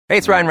Hey,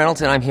 it's Ryan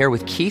Reynolds, and I'm here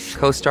with Keith,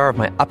 co-star of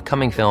my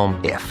upcoming film,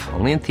 If,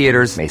 only in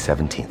theaters May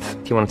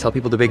 17th. Do you want to tell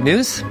people the big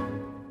news?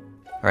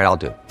 All right, I'll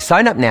do it.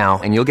 Sign up now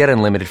and you'll get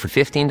unlimited for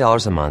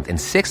 $15 a month and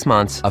 6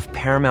 months of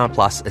Paramount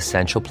Plus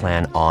Essential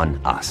Plan on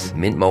us.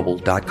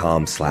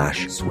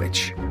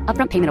 MintMobile.com/switch.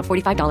 Upfront payment of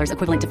 $45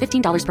 equivalent to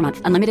 $15 per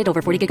month. Unlimited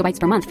over 40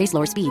 gigabytes per month. Face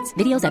lower speeds.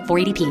 Videos at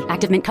 480p.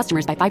 Active Mint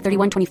customers by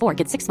 531.24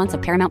 get 6 months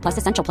of Paramount Plus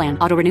Essential Plan.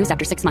 Auto renews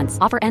after 6 months.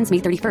 Offer ends May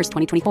 31st,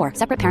 2024.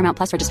 Separate Paramount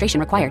Plus registration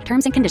required.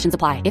 Terms and conditions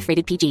apply if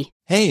rated PG.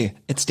 Hey,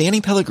 it's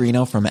Danny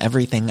Pellegrino from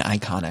Everything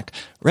Iconic.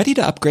 Ready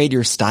to upgrade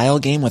your style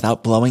game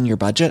without blowing your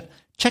budget?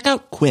 Check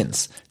out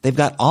Quince. They've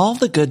got all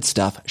the good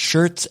stuff,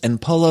 shirts and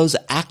polos,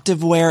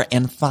 activewear,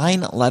 and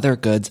fine leather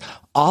goods,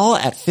 all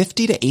at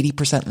 50 to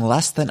 80%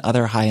 less than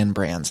other high-end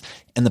brands.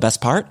 And the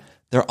best part?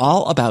 They're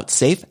all about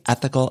safe,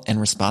 ethical,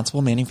 and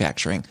responsible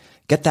manufacturing.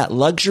 Get that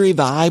luxury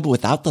vibe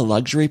without the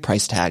luxury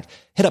price tag.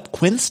 Hit up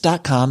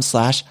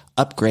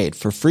quince.com/upgrade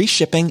for free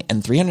shipping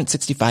and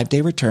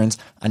 365-day returns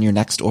on your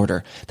next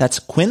order. That's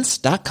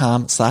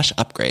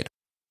quince.com/upgrade.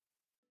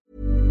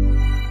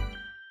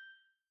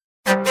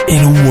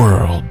 In a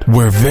world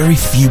where very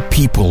few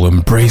people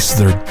embrace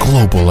their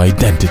global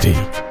identity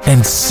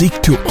and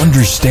seek to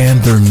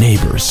understand their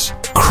neighbors,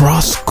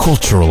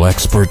 cross-cultural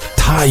expert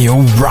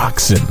Tayo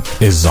Roxon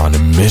is on a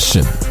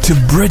mission to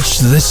bridge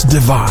this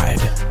divide.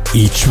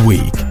 Each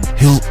week,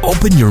 he'll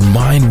open your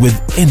mind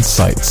with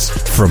insights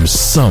from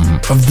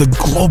some of the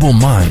global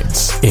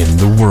minds in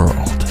the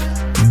world.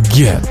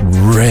 Get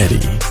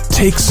ready,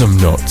 take some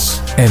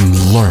notes, and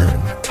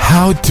learn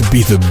how to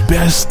be the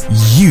best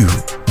you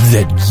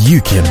that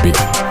you can be.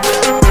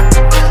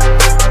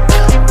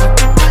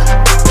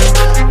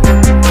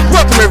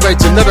 Welcome everybody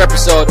to another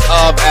episode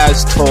of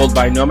As Told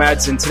by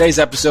Nomads, and today's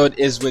episode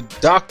is with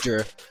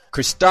Dr.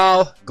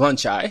 Crystal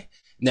Glunchai.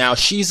 Now,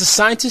 she's a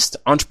scientist,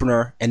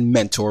 entrepreneur, and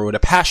mentor with a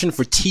passion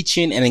for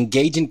teaching and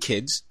engaging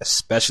kids,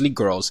 especially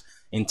girls,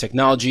 in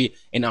technology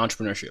and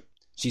entrepreneurship.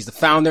 She's the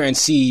founder and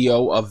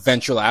CEO of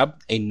Venture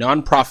Lab, a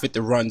nonprofit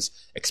that runs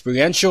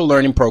experiential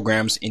learning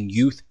programs in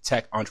youth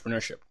tech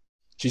entrepreneurship.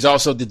 She's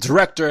also the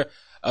director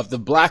of the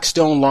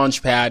Blackstone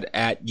Launchpad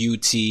at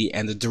UT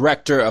and the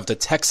director of the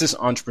Texas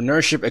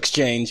Entrepreneurship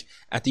Exchange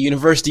at the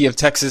University of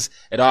Texas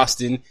at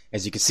Austin.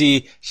 As you can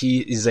see, she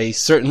is a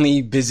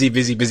certainly busy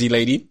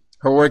lady.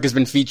 Her work has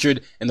been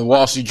featured in the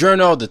Wall Street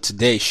Journal, the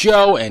Today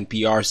Show,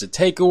 NPR's The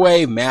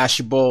Takeaway,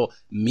 Mashable,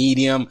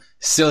 Medium,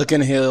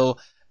 Silicon Hill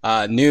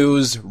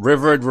News,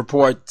 River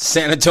Report,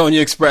 San Antonio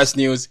Express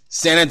News,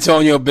 San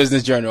Antonio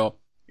Business Journal.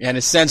 And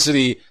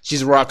essentially,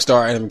 she's a rock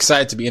star, and I'm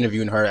excited to be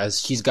interviewing her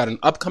as she's got an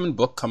upcoming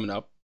book coming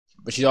up.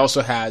 But she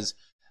also has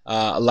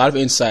a lot of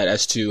insight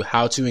as to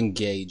how to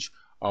engage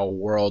our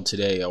world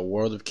today, a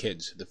world of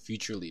kids, the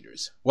future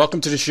leaders.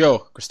 Welcome to the show,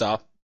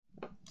 Crystal.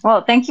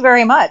 Well, thank you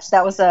very much.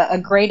 That was a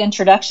great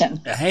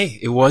introduction. Hey,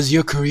 it was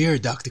your career,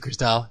 Dr.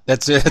 Crystal.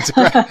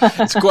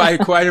 It's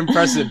quite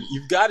impressive.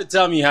 You've got to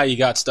tell me how you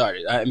got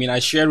started. I mean, I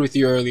shared with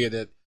you earlier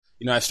that,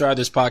 I started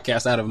this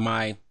podcast out of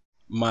my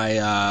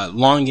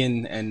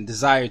longing and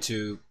desire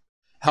to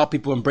help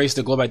people embrace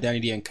their global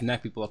identity and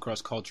connect people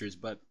across cultures.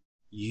 But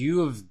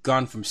you have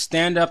gone from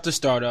stand-up to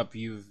startup.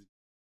 You've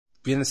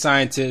been a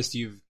scientist.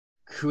 You've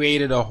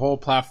created a whole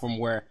platform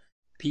where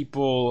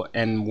people,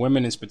 and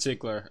women in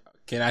particular,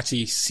 can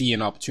actually see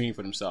an opportunity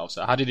for themselves.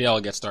 So how did it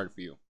all get started for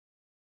you?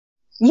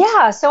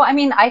 Yeah. So,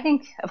 I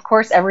think, of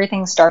course,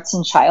 everything starts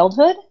in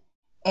childhood.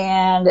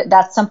 And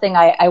that's something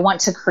I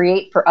want to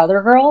create for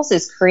other girls,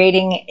 is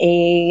creating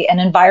an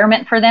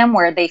environment for them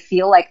where they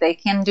feel like they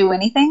can do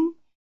anything.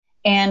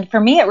 And for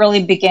me, it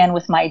really began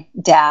with my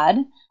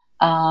dad.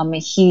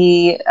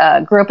 He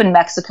grew up in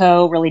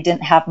Mexico, really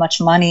didn't have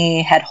much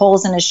money, had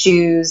holes in his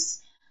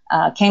shoes,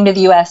 came to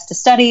the U.S. to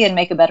study and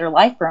make a better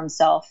life for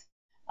himself.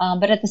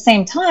 But at the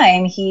same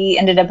time, he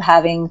ended up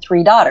having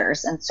 3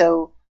 daughters. And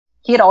so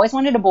he had always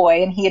wanted a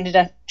boy, and he ended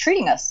up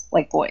treating us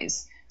like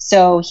boys.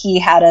 So he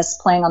had us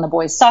playing on the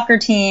boys' soccer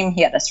team.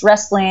 He had us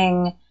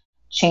wrestling,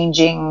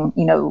 changing,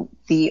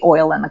 the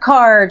oil in the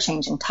car,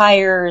 changing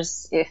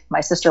tires. If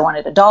my sister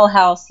wanted a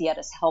dollhouse, he had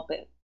us help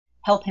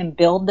him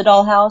build the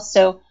dollhouse.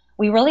 So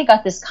we really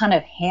got this kind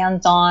of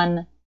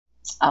hands-on,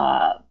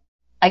 a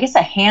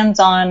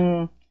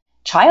hands-on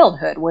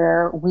childhood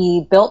where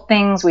we built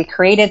things, we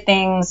created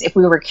things. If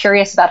we were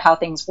curious about how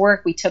things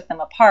work, we took them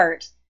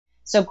apart.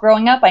 So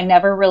growing up, I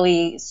never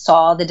really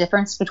saw the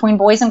difference between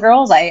boys and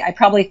girls. I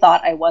probably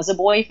thought I was a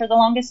boy for the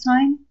longest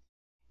time.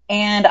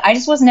 And I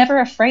just was never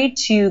afraid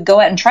to go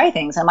out and try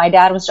things. And my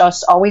dad was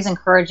just always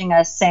encouraging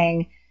us,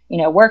 saying,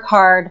 work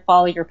hard,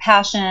 follow your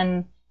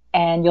passion,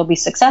 and you'll be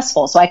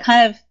successful. So I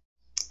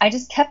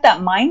just kept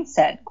that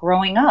mindset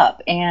growing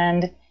up.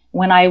 And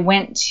when I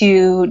went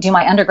to do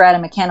my undergrad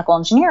in mechanical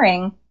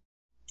engineering,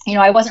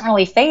 I wasn't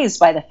really fazed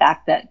by the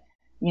fact that,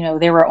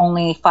 there were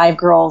only 5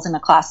 girls in a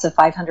class of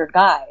 500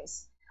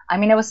 guys.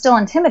 It was still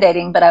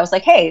intimidating, but I was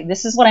like, hey,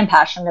 this is what I'm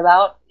passionate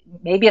about.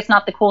 Maybe it's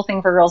not the cool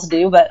thing for girls to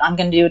do, but I'm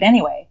going to do it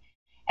anyway.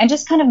 And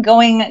just kind of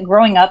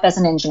growing up as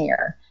an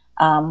engineer,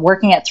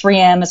 working at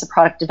 3M as a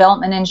product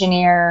development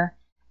engineer,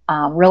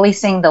 really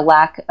seeing the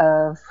lack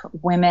of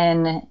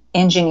women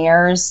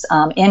engineers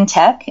in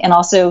tech, and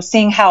also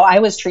seeing how I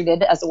was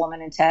treated as a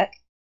woman in tech,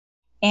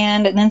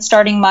 and then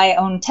starting my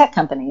own tech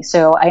company.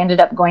 So I ended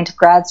up going to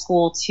grad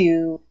school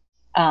to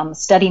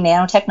study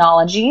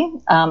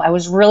nanotechnology. I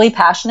was really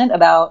passionate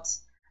about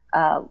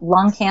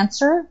lung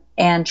cancer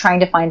and trying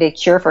to find a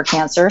cure for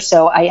cancer.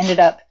 So I ended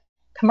up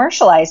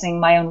commercializing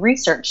my own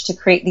research to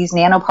create these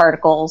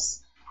nanoparticles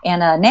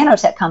and a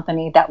nanotech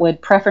company that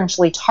would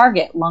preferentially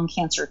target lung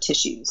cancer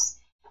tissues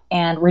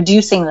and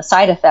reducing the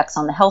side effects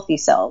on the healthy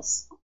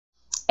cells.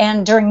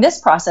 And during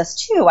this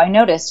process too, I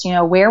noticed,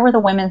 where were the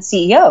women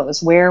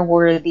CEOs? Where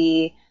were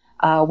the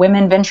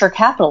women venture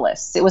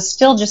capitalists? It was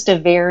still just a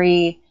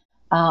very,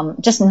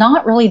 just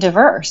not really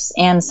diverse,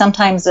 and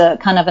sometimes a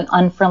kind of an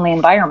unfriendly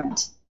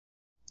environment.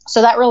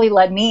 So that really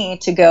led me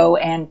to go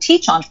and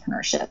teach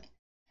entrepreneurship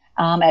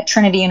at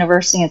Trinity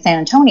University in San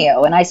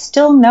Antonio. And I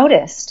still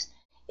noticed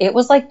it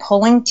was like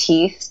pulling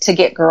teeth to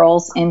get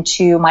girls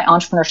into my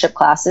entrepreneurship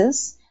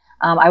classes.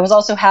 I was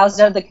also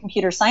housed out of the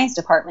computer science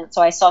department,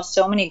 so I saw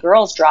so many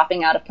girls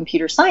dropping out of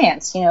computer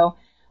science,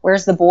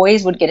 whereas the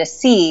boys would get a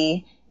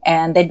C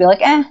and they'd be like,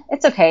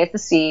 it's okay, it's a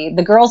C.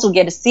 The girls would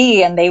get a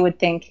C and they would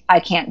think, I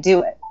can't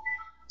do it.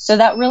 So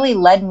that really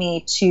led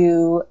me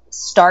to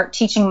start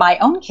teaching my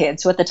own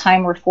kids, who at the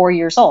time were 4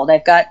 years old.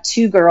 I've got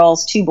 2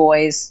 girls, 2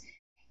 boys,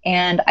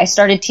 and I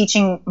started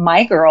teaching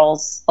my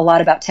girls a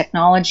lot about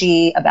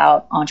technology,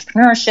 about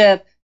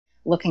entrepreneurship,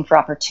 looking for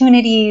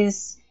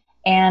opportunities.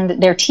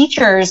 And their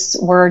teachers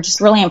were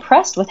just really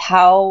impressed with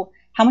how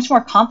much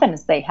more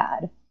confidence they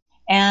had.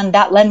 And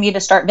that led me to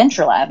start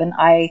Venture Lab. And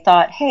I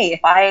thought, hey,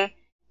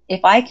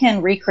 if I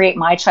can recreate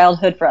my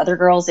childhood for other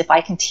girls, if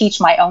I can teach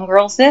my own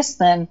girls this,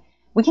 then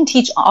we can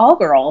teach all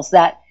girls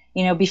that,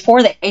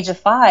 before the age of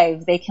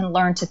 5, they can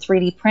learn to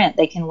 3D print.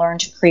 They can learn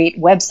to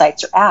create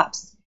websites or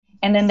apps.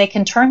 And then they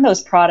can turn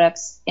those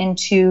products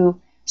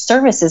into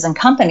services and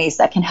companies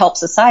that can help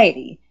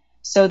society,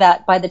 so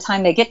that by the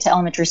time they get to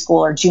elementary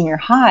school or junior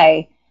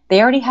high,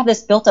 they already have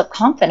this built up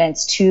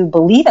confidence to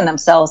believe in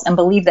themselves and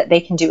believe that they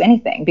can do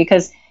anything.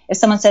 Because if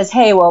someone says,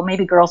 hey, well,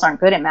 maybe girls aren't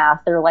good at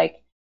math, they're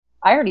like,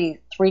 I already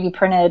 3D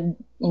printed,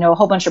 a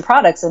whole bunch of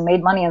products and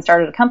made money and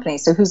started a company.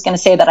 So who's going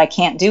to say that I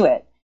can't do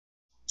it?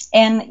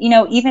 And,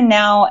 even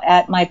now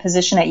at my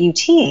position at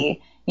UT,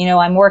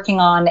 I'm working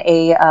on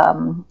a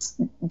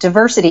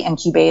diversity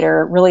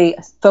incubator, really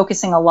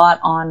focusing a lot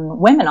on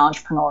women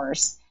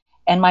entrepreneurs.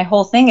 And my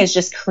whole thing is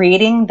just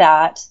creating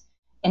that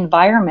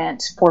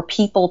environment for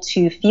people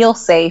to feel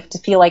safe, to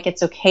feel like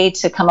it's okay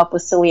to come up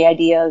with silly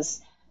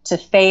ideas, to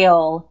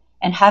fail,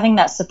 and having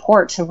that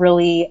support to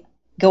really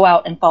go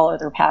out and follow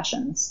their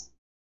passions.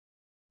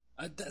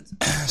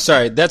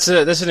 That's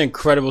an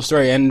incredible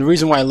story. And the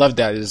reason why I love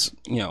that is,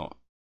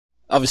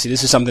 obviously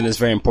this is something that's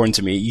very important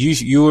to me.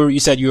 You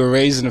said you were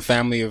raised in a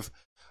family of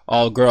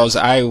all girls.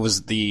 I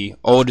was the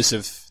oldest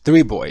of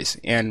 3 boys,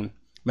 and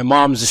my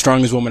mom's the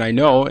strongest woman I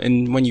know.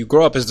 And when you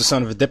grow up as the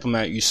son of a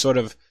diplomat, you sort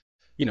of,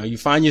 you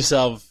find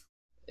yourself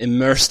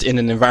immersed in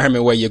an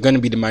environment where you're going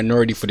to be the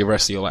minority for the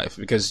rest of your life,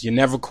 because you're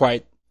never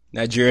quite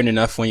Nigerian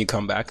enough when you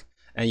come back,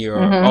 and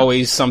you're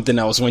always something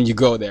else when you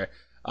go there.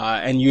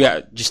 And you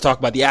just talk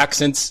about the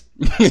accents.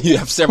 You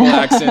have several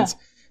accents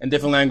and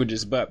different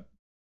languages. But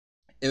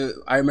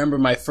I remember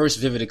my first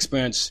vivid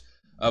experience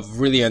of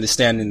really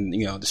understanding,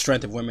 the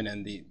strength of women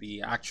and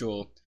the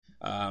actual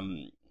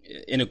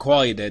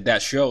inequality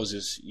that shows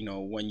is,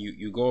 when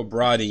you go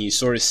abroad and you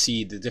sort of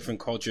see the different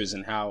cultures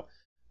and how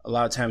a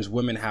lot of times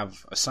women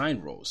have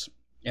assigned roles.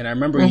 And I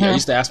remember I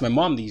used to ask my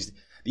mom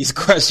these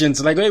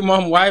questions, like, hey,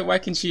 Mom, why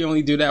can she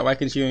only do that? Why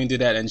can she only do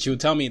that? And she would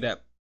tell me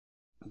that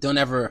don't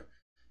ever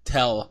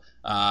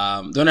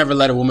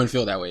let a woman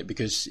feel that way,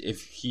 because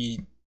if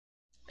he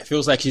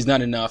feels like she's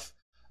not enough,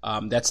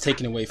 that's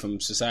taken away from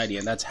society,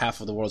 and that's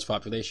half of the world's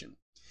population.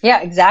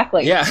 Yeah,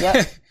 exactly. Yeah.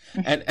 Yep.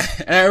 and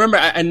I remember,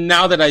 and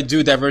now that I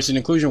do diversity and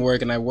inclusion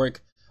work, and I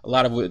work a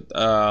lot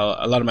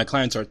of my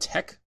clients are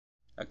tech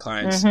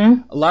clients.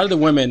 A lot of the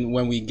women,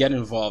 when we get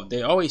involved,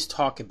 they always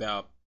talk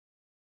about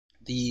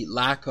the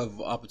lack of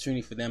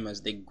opportunity for them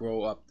as they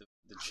grow up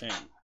the chain.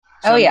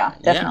 So,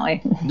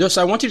 definitely. No,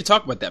 so I want you to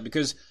talk about that,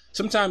 because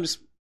sometimes,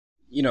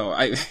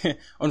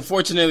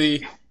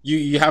 unfortunately,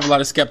 you have a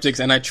lot of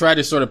skeptics, and I try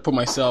to sort of put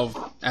myself,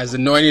 as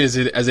annoying as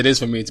it is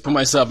for me, to put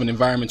myself in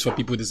environments where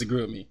people disagree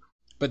with me.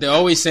 But they're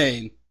always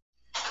saying,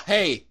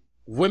 hey,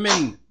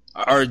 women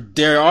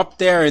they're up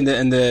there in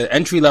the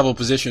entry level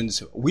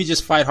positions. We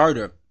just fight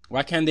harder.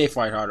 Why can't they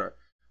fight harder?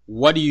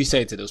 What do you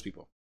say to those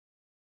people?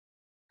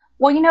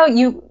 Well,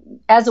 you,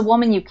 as a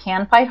woman, you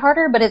can fight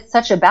harder, but it's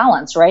such a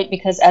balance, right?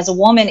 Because as a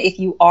woman, if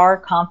you are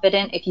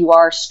confident, if you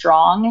are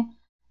strong,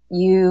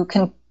 you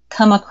can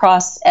come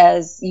across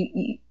as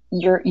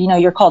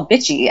you're called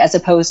bitchy as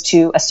opposed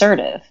to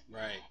assertive.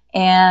 Right.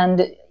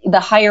 And the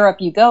higher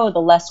up you go, the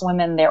less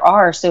women there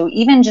are. So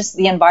even just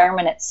the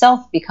environment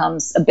itself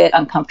becomes a bit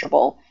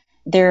uncomfortable.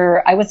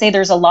 I would say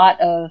there's a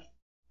lot of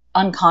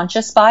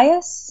unconscious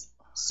bias.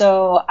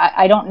 So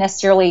I don't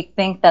necessarily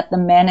think that the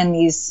men in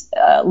these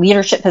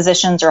leadership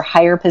positions or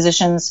higher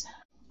positions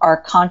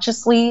are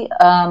consciously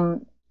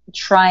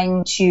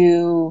trying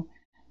to,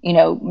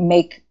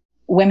 make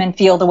women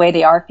feel the way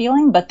they are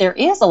feeling, but there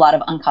is a lot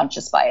of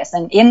unconscious bias.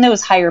 And in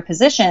those higher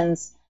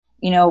positions,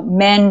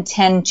 men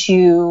tend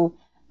to,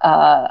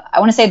 I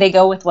want to say they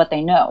go with what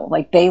they know.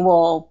 Like they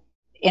will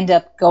end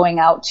up going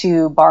out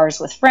to bars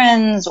with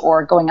friends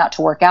or going out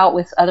to work out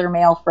with other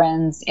male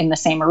friends in the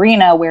same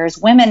arena, whereas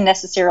women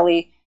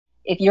necessarily,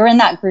 if you're in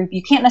that group,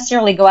 you can't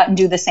necessarily go out and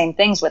do the same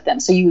things with them.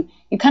 So you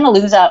kind of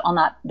lose out on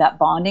that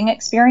bonding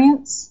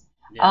experience.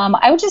 Yeah.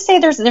 I would just say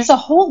there's a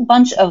whole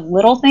bunch of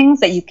little things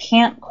that you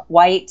can't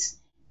quite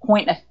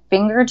point a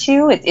finger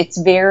to.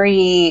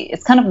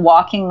 It's kind of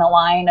walking the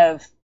line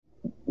of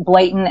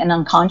blatant and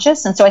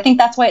unconscious. And so I think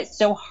that's why it's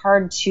so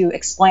hard to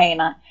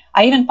explain.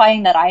 I even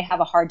find that I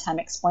have a hard time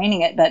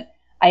explaining it, but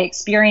I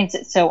experience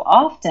it so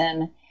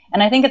often.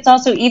 And I think it's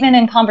also even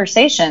in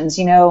conversations,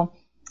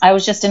 I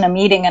was just in a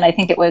meeting and I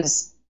think it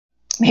was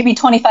maybe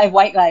 25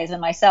 white guys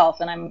and myself,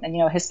 and I'm,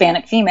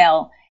 Hispanic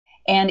female.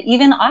 And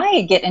even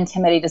I get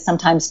intimidated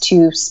sometimes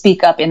to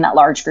speak up in that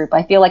large group.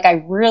 I feel like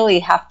I really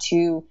have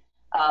to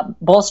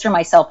bolster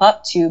myself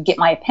up to get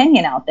my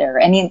opinion out there.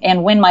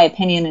 And when my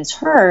opinion is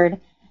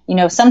heard,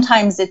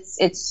 sometimes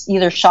it's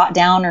either shot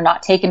down or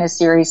not taken as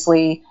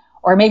seriously,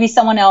 or maybe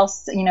someone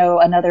else,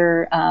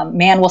 another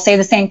man will say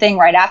the same thing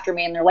right after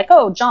me, and they're like,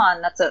 "Oh,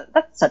 John, that's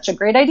such a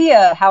great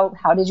idea.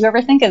 How did you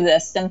ever think of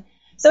this?" And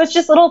so it's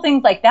just little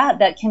things like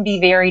that can be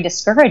very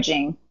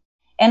discouraging.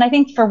 And I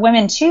think for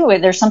women too,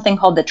 there's something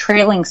called the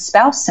trailing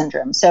spouse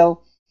syndrome.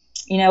 So,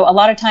 a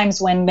lot of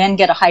times when men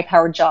get a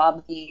high-powered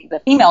job,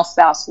 the female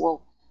spouse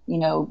will,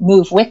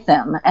 move with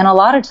them. And a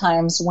lot of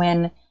times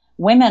when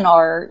women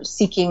are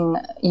seeking,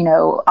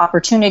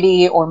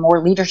 opportunity or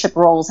more leadership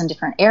roles in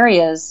different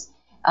areas,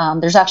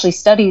 there's actually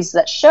studies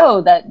that show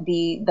that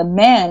the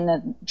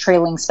men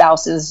trailing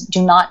spouses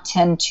do not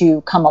tend to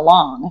come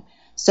along.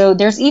 So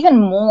there's even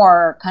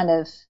more kind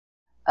of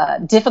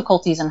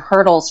difficulties and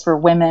hurdles for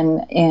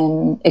women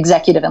in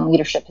executive and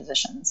leadership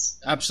positions.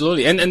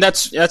 Absolutely. And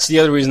that's the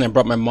other reason I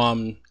brought my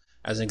mom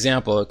as an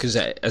example, because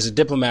as a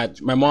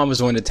diplomat, my mom was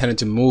the one that tended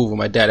to move with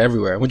my dad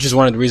everywhere, which is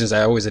one of the reasons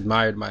I always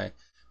admired my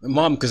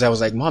mom, because I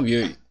was like, "Mom,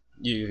 you're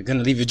going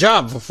to leave your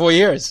job for 4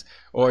 years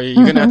or you're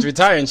going to have to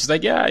retire." And she's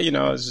like, "Yeah,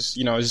 it's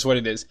just what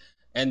it is."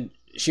 And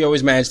she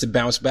always managed to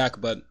bounce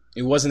back, but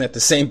it wasn't at the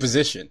same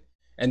position.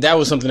 And that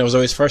was something that was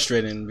always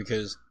frustrating,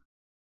 because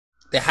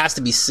there has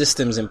to be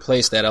systems in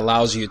place that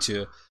allows you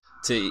to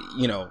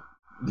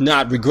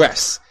not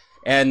regress.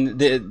 And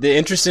the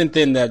interesting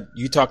thing that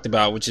you talked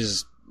about, which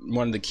is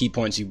one of the key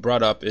points you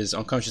brought up, is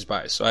unconscious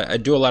bias. So I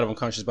do a lot of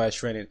unconscious bias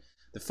training.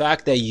 The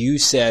fact that you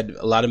said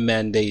a lot of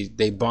men,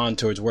 they bond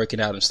towards working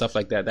out and stuff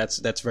like that,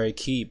 that's very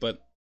key. But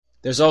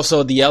there's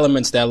also the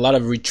elements that a lot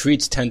of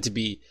retreats tend to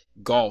be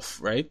golf,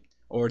 right?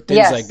 Or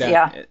things like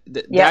that.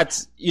 Yeah.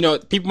 That's,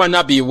 people might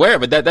not be aware,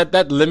 but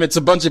that limits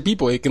a bunch of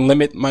people. It can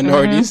limit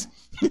minorities,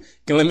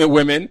 can limit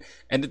women.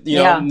 And,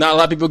 not a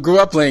lot of people grew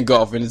up playing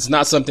golf. And it's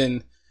not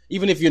something,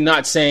 even if you're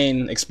not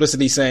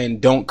explicitly saying,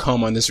 don't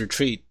come on this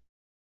retreat,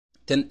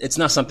 then it's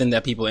not something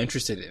that people are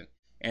interested in.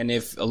 And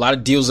if a lot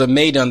of deals are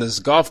made on this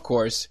golf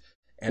course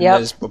and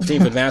there's opportunity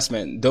for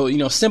advancement,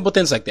 though, simple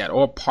things like that,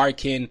 or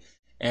parking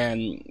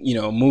and,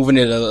 moving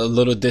it a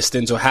little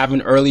distance, or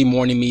having early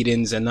morning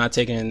meetings and not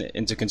taking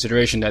into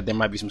consideration that there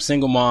might be some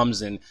single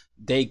moms and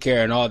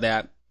daycare and all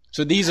that.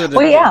 So these are the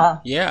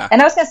yeah.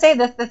 And I was going to say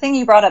the thing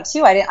you brought up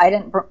too, I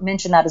didn't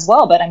mention that as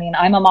well, but I mean,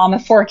 I'm a mom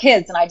of 4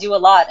 kids and I do a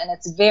lot and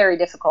it's very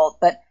difficult,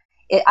 but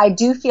I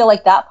do feel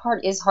like that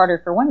part is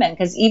harder for women,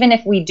 because even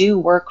if we do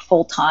work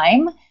full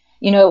time,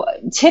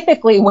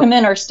 typically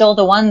women are still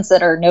the ones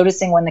that are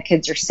noticing when the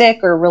kids are sick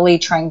or really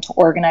trying to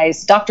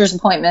organize doctor's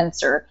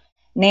appointments or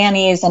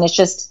nannies. And it's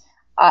just,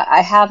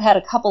 I have had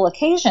a couple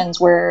occasions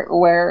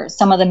where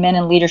some of the men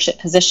in leadership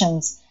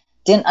positions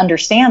didn't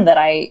understand that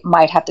I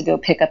might have to go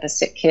pick up a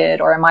sick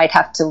kid, or I might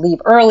have to leave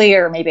early,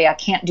 or maybe I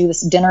can't do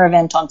this dinner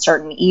event on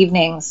certain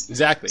evenings.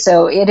 Exactly.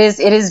 So it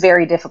is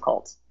very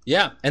difficult.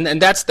 Yeah.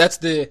 And that's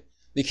the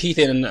key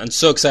thing. And I'm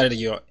so excited that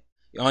you're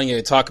on here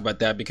to talk about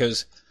that,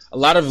 because a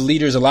lot of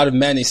leaders, a lot of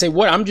men, they say,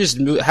 "What? I'm just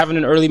having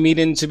an early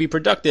meeting to be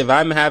productive.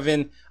 I'm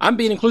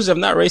being inclusive.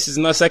 I'm not racist.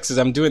 I'm not sexist.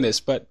 I'm doing this."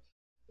 But,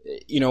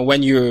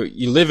 when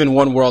you live in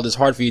one world, it's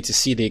hard for you to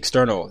see the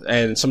external.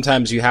 And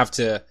sometimes you have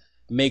to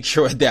make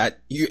sure that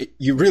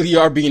you really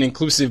are being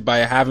inclusive by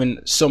having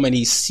so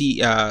many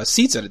seats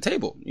at the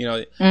table.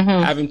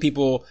 Having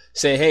people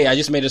say, "Hey, I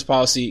just made this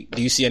policy.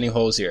 Do you see any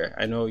holes here?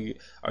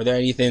 Are there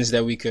any things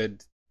that we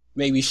could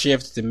maybe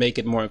shift to make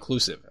it more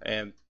inclusive?"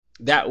 And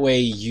that way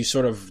you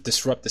sort of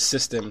disrupt the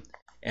system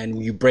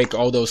and you break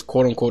all those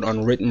quote unquote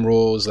unwritten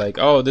rules, like,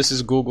 "Oh, this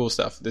is Google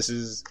stuff. This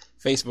is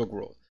Facebook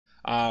rule."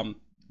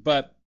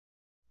 But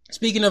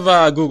speaking of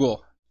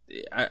Google,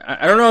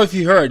 I don't know if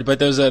you heard, but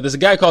there's a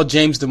guy called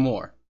James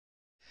Damore.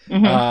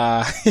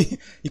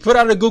 He put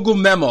out a Google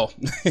memo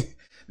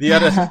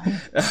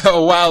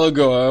a while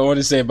ago. I want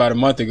to say about a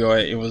month ago.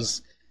 It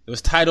was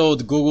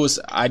titled "Google's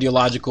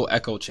Ideological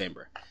Echo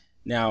Chamber."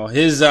 Now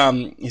his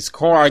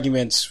core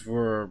arguments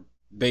were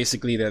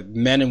basically that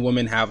men and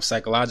women have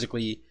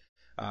psychologically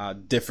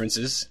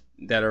differences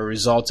that are a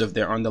result of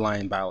their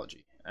underlying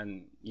biology.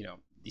 And,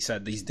 he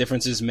said these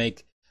differences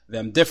make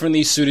them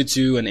differently suited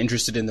to and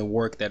interested in the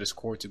work that is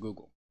core to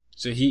Google.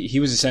 So he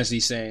was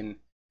essentially saying,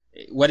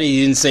 whether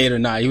he didn't say it or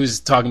not, he was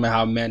talking about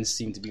how men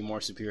seem to be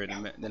more superior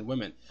than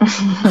women,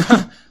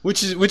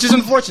 which is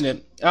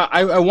unfortunate.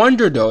 I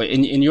wonder, though,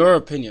 in your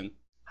opinion,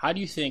 how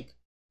do you think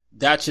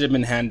that should have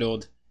been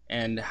handled,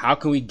 and how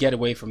can we get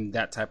away from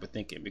that type of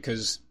thinking?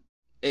 Because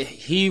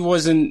he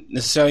wasn't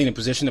necessarily in a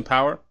position of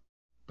power,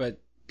 but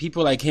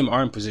people like him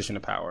are in position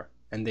of power,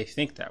 and they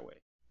think that way.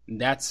 And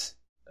that's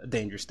a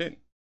dangerous thing.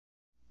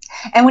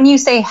 And when you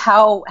say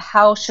how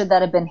should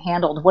that have been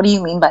handled, what do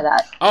you mean by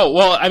that? Oh,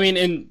 well, I mean,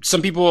 and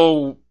some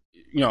people,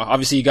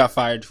 obviously he got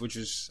fired, which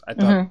was, I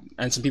thought,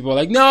 and some people were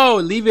like, no,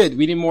 leave it.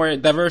 We need more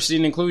diversity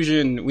and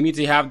inclusion. We need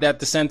to have that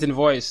dissenting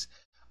voice.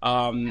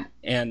 I'm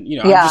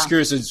just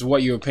curious as to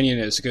what your opinion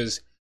is,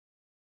 because,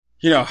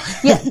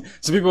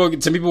 some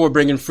people were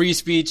bringing free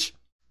speech.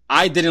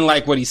 I didn't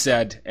like what he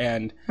said,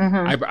 and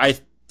I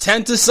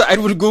tend to side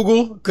with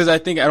Google because I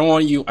think I don't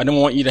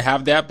want you to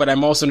have that, but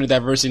I'm also in the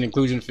diversity and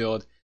inclusion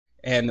field.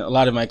 And a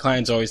lot of my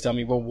clients always tell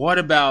me, well, what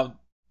about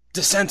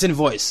dissenting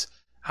voice?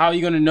 How are you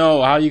going to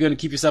know? How are you going to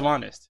keep yourself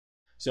honest?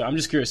 So I'm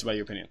just curious about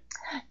your opinion.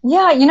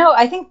 Yeah,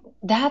 I think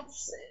I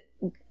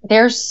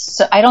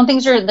don't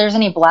think there's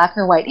any black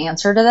or white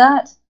answer to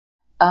that.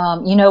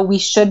 We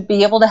should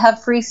be able to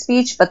have free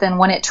speech, but then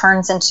when it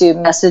turns into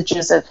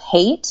messages of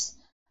hate,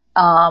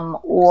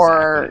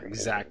 or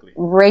exactly.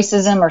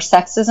 racism or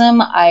sexism,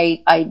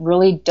 I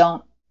really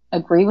don't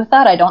agree with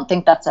that. I don't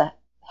think that's a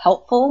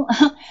helpful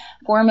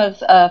form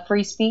of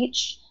free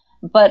speech.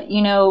 But,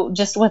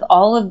 just with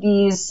all of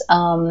these,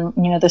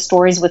 the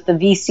stories with the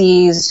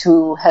VCs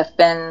who have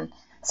been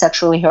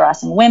sexually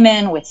harassing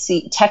women, with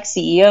tech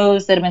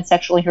CEOs that have been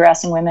sexually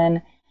harassing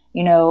women,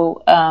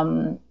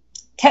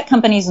 tech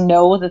companies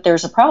know that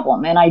there's a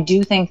problem. And I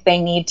do think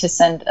they need to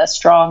send a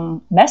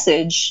strong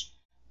message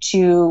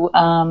to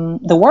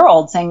the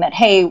world saying that,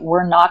 hey,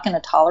 we're not going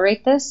to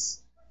tolerate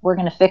this. We're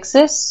going to fix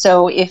this.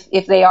 So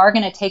if they are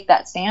going to take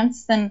that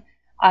stance, then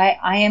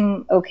I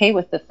am okay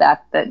with the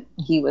fact that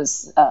he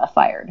was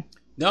fired.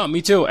 No,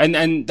 me too.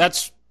 And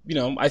that's,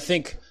 I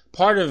think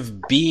part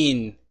of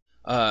being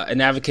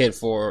an advocate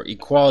for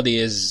equality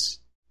is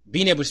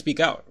being able to speak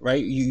out,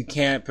 right? You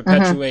can't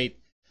perpetuate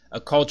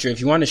a culture.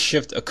 If you want to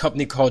shift a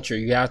company culture,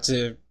 you have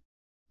to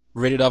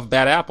rid it of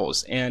bad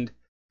apples. And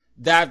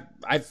that,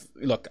 I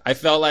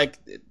felt like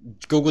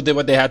Google did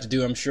what they had to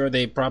do. I'm sure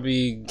they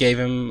probably gave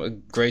him a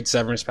great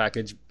severance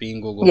package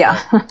being Google.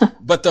 Yeah.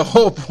 But the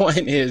whole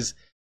point is,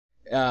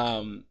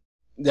 that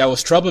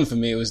was troubling for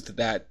me was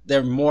that there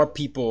are more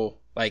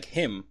people like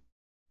him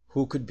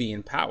who could be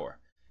in power.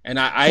 And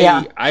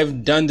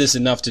I've done this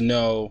enough to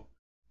know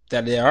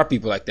that there are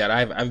people like that.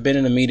 I've been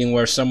in a meeting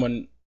where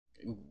someone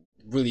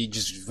really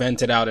just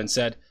vented out and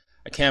said,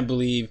 I can't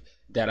believe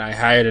that I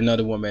hired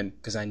another woman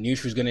because I knew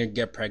she was going to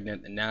get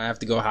pregnant, and now I have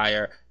to go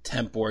hire a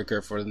temp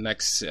worker for the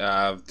next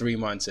 3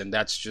 months, and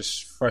that's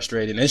just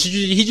frustrating. And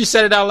he just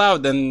said it out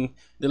loud. Then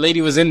the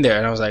lady was in there,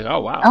 and I was like,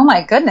 "Oh wow! Oh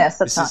my goodness,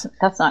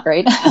 that's not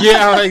great."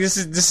 Yeah, I'm like this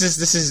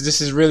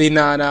is really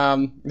not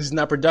this is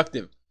not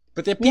productive.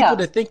 But there are people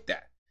that think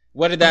that,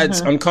 whether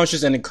that's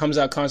unconscious and it comes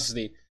out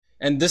consciously,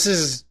 and this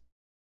is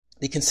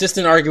the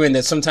consistent argument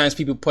that sometimes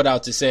people put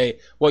out to say,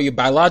 "Well, your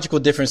biological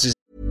differences."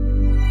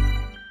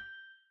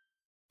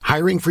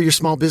 Hiring for your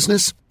small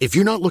business? If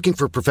you're not looking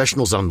for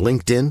professionals on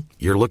LinkedIn,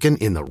 you're looking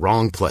in the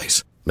wrong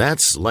place.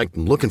 That's like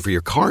looking for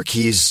your car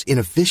keys in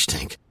a fish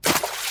tank.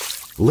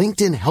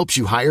 LinkedIn helps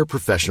you hire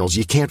professionals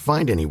you can't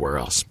find anywhere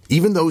else,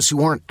 even those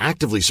who aren't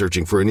actively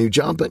searching for a new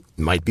job but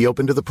might be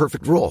open to the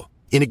perfect role.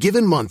 In a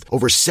given month,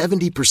 over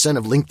 70%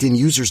 of LinkedIn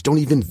users don't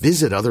even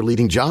visit other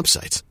leading job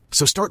sites.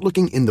 So start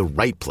looking in the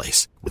right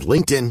place. With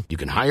LinkedIn, you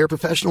can hire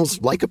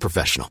professionals like a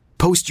professional.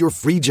 Post your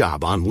free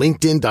job on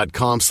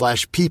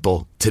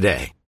linkedin.com/people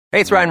today. Hey,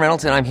 it's Ryan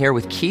Reynolds, and I'm here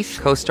with Keith,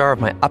 co-star of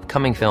my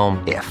upcoming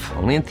film, If,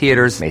 only in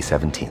theaters May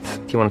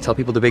 17th. Do you want to tell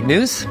people the big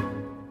news?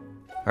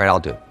 All right,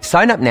 I'll do it.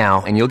 Sign up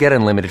now and you'll get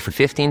unlimited for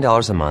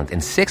 $15 a month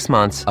and 6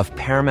 months of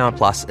Paramount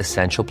Plus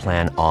Essential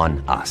Plan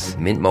on us.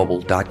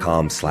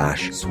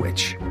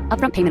 MintMobile.com/switch.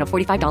 Upfront payment of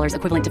 $45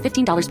 equivalent to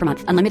 $15 per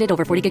month. Unlimited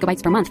over 40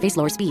 gigabytes per month. Face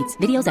lower speeds.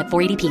 Videos at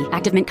 480p.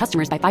 Active Mint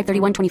customers by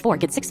 531.24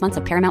 get 6 months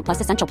of Paramount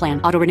Plus Essential Plan.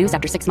 Auto renews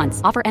after 6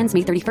 months. Offer ends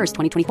May 31st,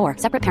 2024.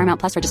 Separate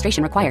Paramount Plus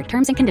registration required.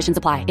 Terms and conditions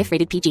apply if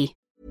rated PG.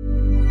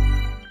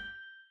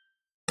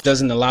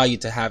 Doesn't allow you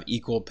to have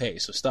equal pay,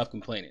 so stop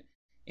complaining.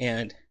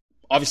 And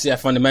obviously I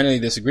fundamentally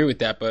disagree with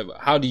that, but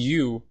how do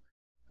you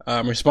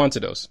respond to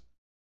those?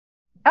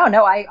 Oh,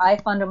 no,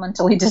 I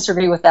fundamentally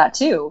disagree with that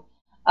too.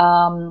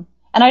 And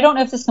I don't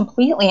know if this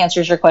completely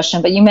answers your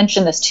question, but you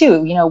mentioned this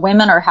too.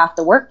 Women are half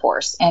the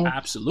workforce. And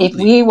absolutely, if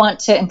we want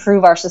to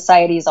improve our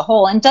society as a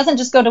whole, and it doesn't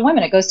just go to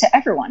women, it goes to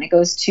everyone. It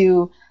goes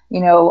to,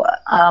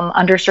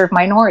 underserved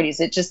minorities.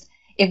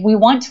 If we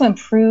want to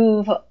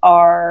improve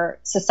our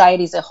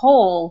society as a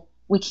whole,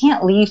 we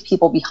can't leave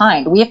people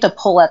behind. We have to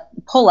pull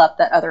up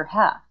that other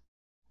half.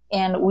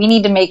 And we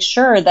need to make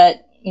sure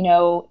that,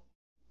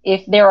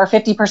 if there are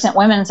 50%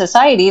 women in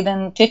society,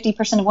 then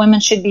 50% of women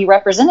should be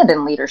represented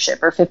in leadership,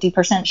 or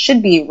 50%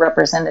 should be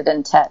represented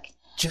in tech.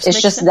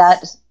 It's just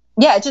that,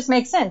 it just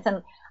makes sense.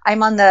 And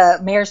I'm on the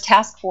mayor's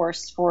task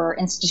force for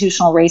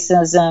institutional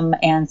racism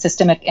and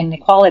systemic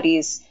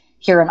inequalities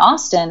here in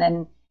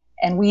Austin.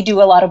 And we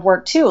do a lot of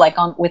work too, like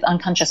with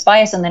unconscious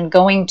bias, and then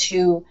going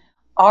to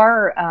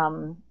our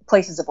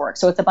places of work.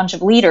 So it's a bunch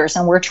of leaders,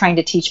 and we're trying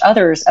to teach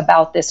others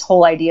about this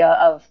whole idea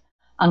of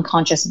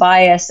unconscious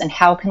bias and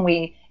how can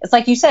we, it's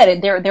like you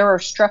said, there are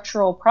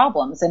structural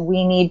problems, and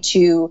we need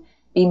to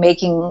be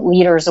making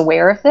leaders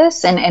aware of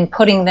this and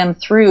putting them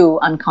through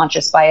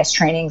unconscious bias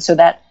training so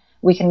that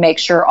we can make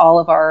sure all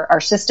of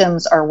our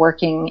systems are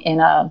working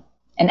in an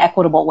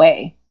equitable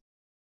way.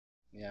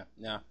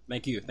 Yeah.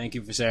 Thank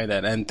you for sharing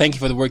that, and thank you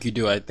for the work you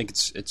do. I think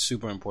it's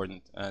super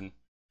important, and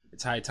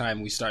it's high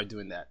time we start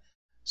doing that.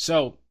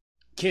 So,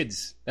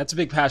 kids, that's a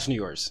big passion of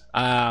yours.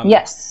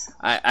 Yes.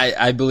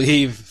 I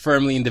believe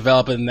firmly in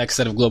developing the next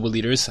set of global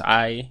leaders.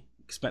 I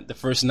spent the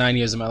first 9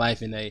 years of my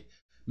life in a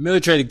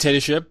military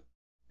dictatorship.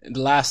 In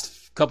the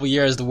last couple of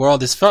years, the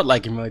world has felt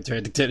like a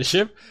military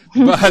dictatorship.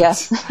 But,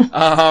 yes.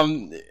 Part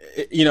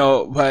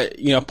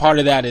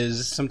of that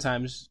is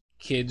sometimes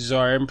kids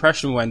are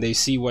impressionable when they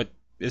see what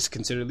is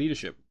considered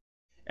leadership.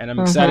 And I'm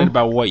excited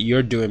about what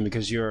you're doing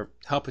because you're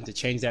helping to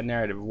change that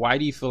narrative. Why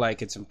do you feel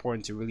like it's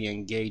important to really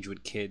engage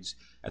with kids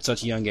at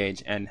such a young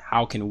age, and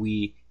how can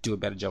we do a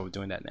better job of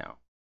doing that now?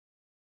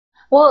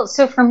 Well,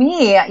 so for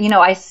me,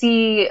 I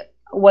see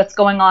what's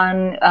going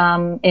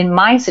on in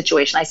my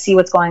situation. I see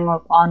what's going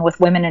on with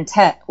women in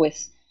tech,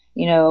 with,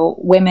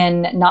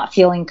 women not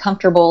feeling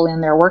comfortable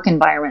in their work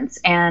environments.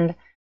 And,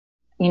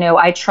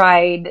 I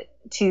tried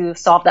to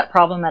solve that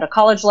problem at a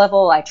college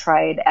level. I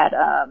tried at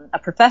a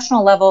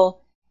professional level.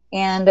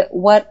 And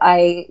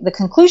the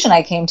conclusion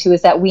I came to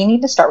is that we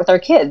need to start with our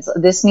kids.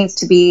 This needs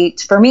to be,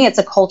 for me, it's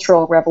a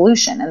cultural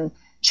revolution, and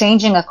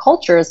changing a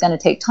culture is going to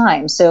take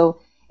time.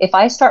 So if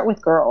I start with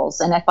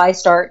girls, and if I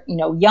start,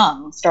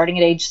 young, starting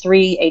at age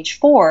 3, age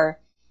 4,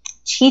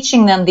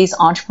 teaching them these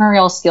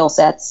entrepreneurial skill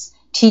sets,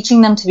 teaching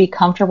them to be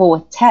comfortable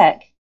with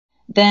tech,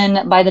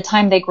 then by the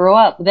time they grow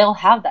up, they'll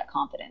have that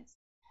confidence.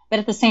 But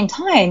at the same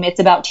time, it's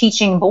about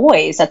teaching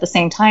boys at the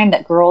same time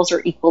that girls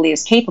are equally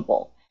as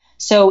capable.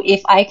 So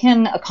if I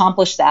can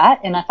accomplish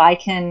that, and if I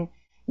can,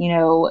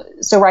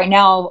 so right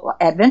now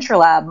at Venture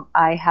Lab,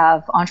 I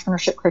have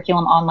entrepreneurship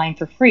curriculum online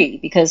for free,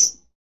 because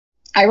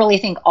I really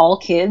think all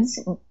kids,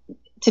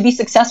 to be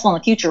successful in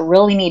the future,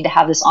 really need to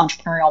have this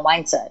entrepreneurial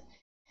mindset.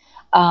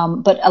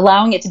 But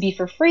allowing it to be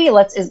for free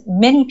lets as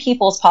many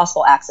people as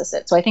possible access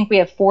it. So I think we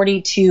have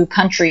 42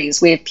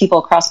 countries. We have people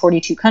across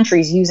 42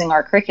 countries using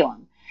our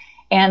curriculum.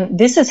 And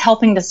this is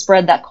helping to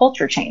spread that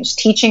culture change,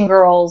 teaching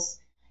girls,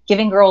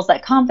 giving girls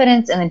that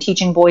confidence, and then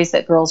teaching boys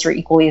that girls are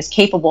equally as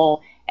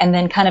capable, and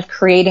then kind of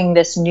creating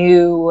this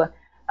new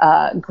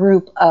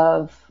group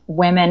of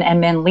women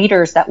and men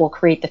leaders that will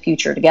create the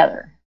future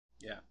together.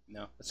 Yeah,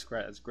 no, that's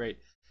great. That's great.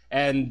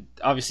 And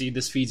obviously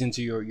this feeds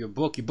into your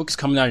book. Your book is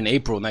coming out in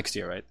April next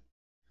year, right?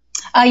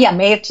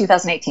 May of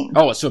 2018.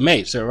 Oh, so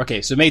May. So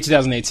May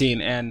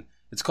 2018, and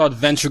it's called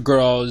Venture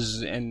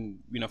Girls. And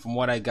from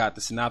what I got,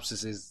 the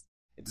synopsis is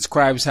it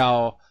describes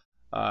how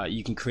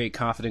you can create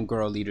confident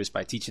girl leaders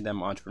by teaching them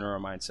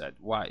entrepreneurial mindset.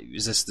 Why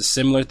is this the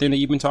similar thing that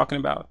you've been talking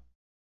about?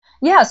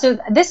 Yeah, so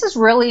this is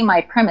really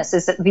my premise: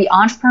 is that the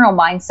entrepreneurial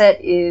mindset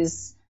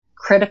is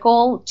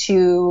critical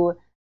to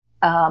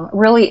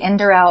really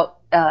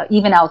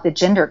even out the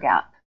gender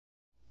gap.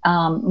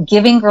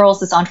 Giving girls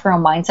this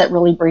entrepreneurial mindset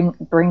really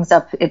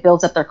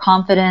builds up their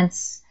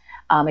confidence.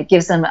 It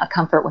gives them a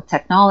comfort with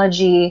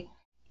technology.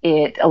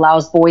 It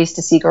allows boys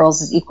to see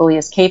girls as equally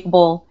as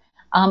capable.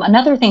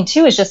 Another thing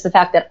too is just the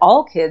fact that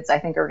all kids, I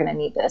think, are going to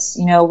need this.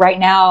 Right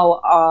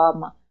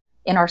now,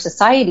 in our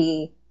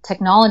society,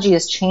 technology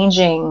is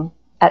changing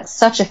at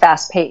such a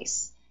fast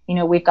pace.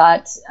 We've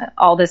got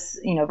all this,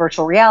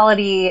 virtual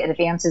reality,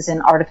 advances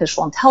in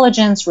artificial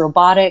intelligence,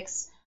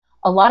 robotics.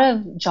 A lot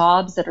of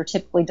jobs that are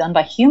typically done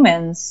by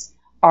humans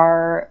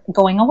are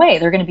going away.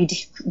 They're going to be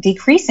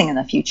decreasing in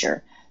the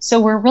future. So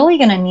we're really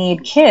going to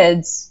need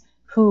kids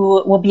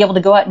who will be able to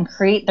go out and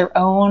create their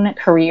own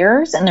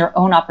careers and their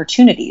own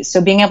opportunities.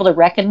 So being able to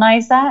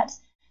recognize that,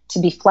 to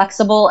be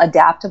flexible,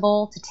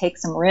 adaptable, to take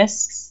some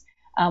risks,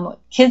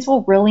 kids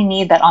will really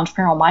need that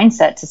entrepreneurial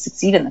mindset to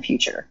succeed in the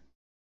future.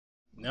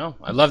 No,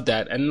 I love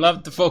that, and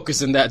love the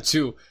focus on that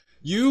too.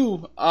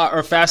 You are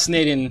a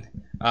fascinating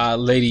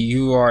lady.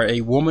 You are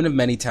a woman of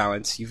many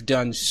talents. You've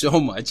done so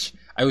much.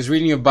 I was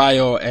reading your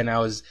bio, and I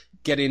was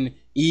getting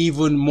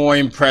even more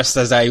impressed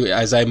as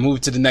I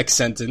moved to the next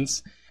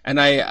sentence. And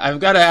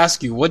I've got to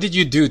ask you, what did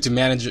you do to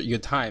manage your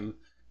time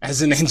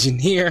as an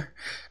engineer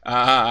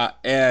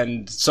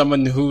and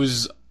someone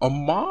who's a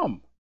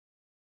mom?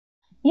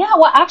 Yeah,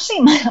 well,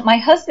 actually, my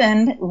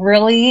husband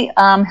really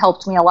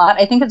helped me a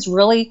lot. I think it's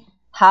really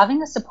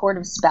having a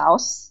supportive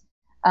spouse.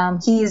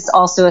 He's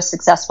also a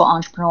successful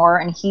entrepreneur,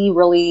 and he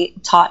really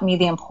taught me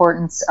the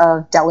importance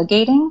of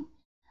delegating.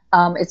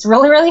 It's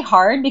really, really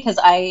hard because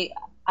I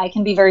I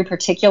can be very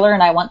particular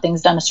and I want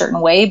things done a certain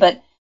way,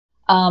 but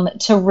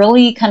to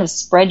really kind of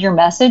spread your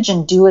message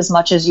and do as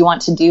much as you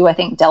want to do, I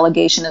think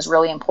delegation is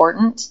really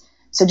important.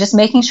 So just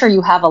making sure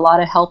you have a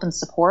lot of help and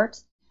support.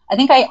 I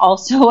think I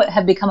also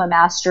have become a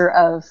master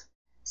of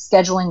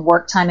scheduling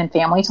work time and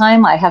family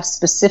time. I have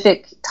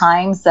specific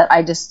times that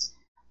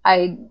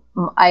I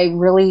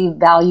really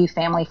value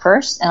family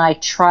first, and I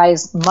try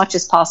as much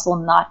as possible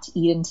not to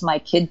eat into my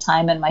kid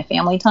time and my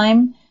family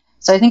time.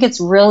 So I think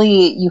it's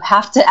really, you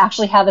have to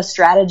actually have a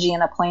strategy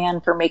and a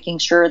plan for making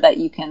sure that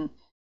you can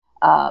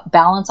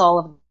balance all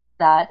of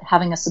that,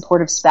 having a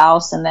supportive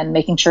spouse, and then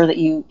making sure that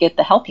you get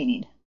the help you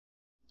need.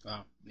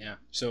 Wow. Yeah.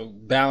 So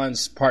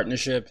balance,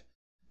 partnership,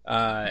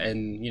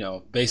 and,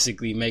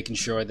 basically making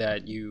sure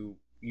that you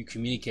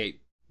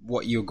communicate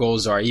what your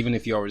goals are, even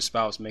if you're a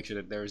spouse, make sure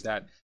that there's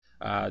that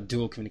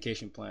dual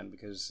communication plan,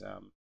 because,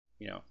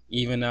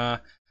 even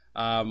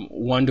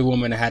Wonder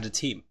Woman had a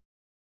team.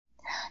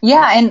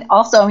 Yeah. And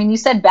also, I mean, you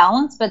said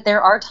balance, but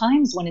there are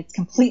times when it's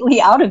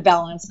completely out of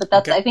balance, but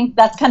that's, okay. I think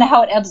that's kind of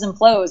how it ebbs and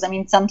flows. I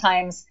mean,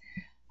 sometimes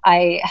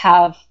I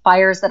have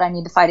fires that I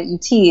need to fight at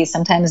UT.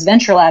 Sometimes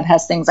Venture Lab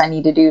has things I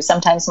need to do.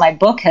 Sometimes my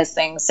book has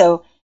things.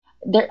 So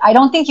I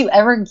don't think you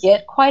ever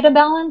get quite a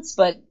balance,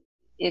 but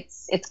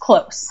it's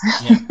close.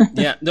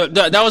 Yeah.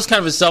 That was kind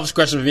of a selfish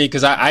question for me,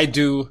 because I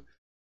do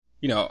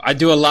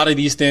a lot of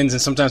these things,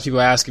 and sometimes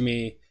people ask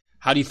me,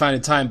 how do you find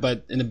the time?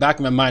 But in the back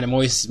of my mind,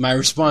 my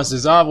response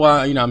is,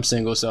 I'm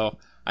single, so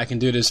I can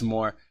do this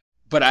more.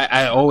 But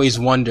I always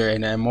wonder,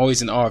 and I'm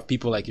always in awe of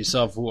people like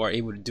yourself who are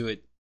able to do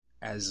it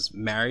as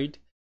married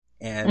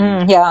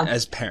and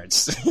as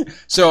parents.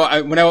 So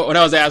when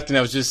I was asking,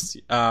 I was just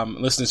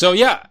listening. So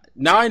yeah,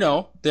 now I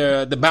know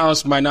the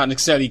balance might not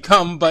necessarily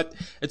come, but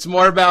it's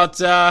more about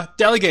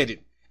delegating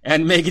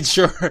and making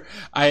sure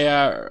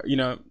I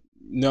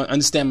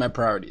understand my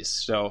priorities.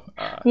 So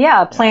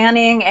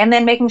planning, and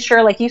then making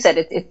sure, like you said,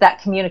 it's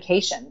that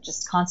communication,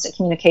 just constant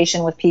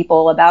communication with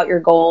people about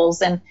your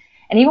goals, and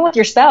even with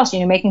your spouse,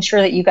 making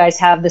sure that you guys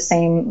have the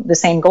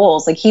same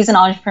goals. Like, he's an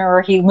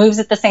entrepreneur, he moves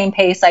at the same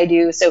pace I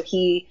do, so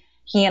he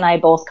and I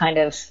both kind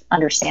of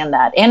understand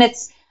that. And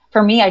it's,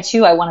 for me,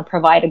 I want to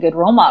provide a good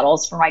role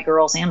models for my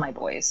girls and my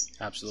boys.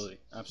 Absolutely.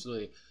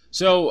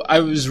 So I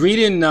was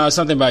reading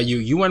something about you.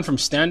 You went from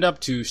stand-up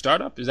to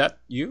startup. Is that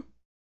you?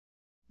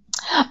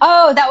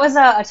 Oh, that was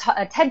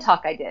a TED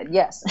Talk I did.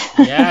 Yes.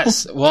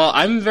 Yes. Well,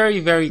 I'm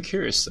very, very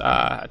curious.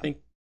 I think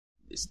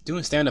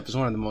doing stand-up is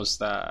one of the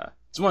most,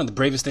 it's one of the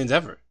bravest things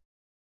ever.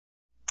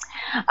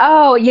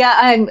 Oh,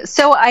 yeah.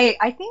 So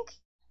I think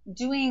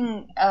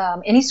doing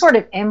any sort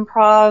of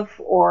improv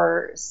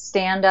or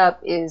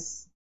stand-up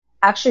is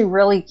actually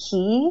really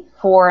key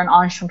for an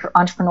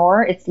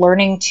entrepreneur. It's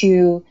learning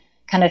to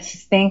kind of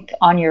think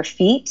on your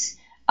feet.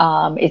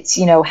 It's,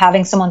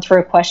 having someone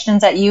throw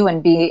questions at you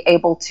and be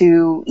able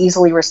to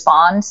easily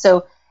respond.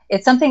 So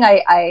it's something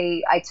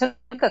I took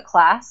a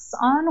class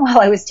on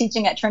while I was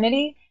teaching at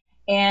Trinity,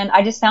 and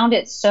I just found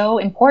it so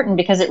important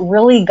because it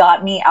really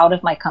got me out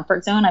of my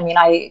comfort zone. I mean,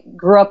 I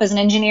grew up as an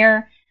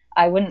engineer.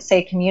 I wouldn't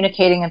say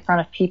communicating in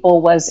front of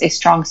people was a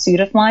strong suit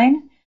of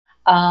mine.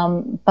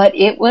 But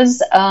it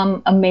was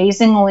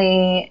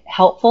amazingly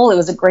helpful. It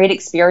was a great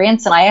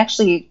experience, and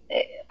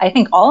I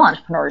think all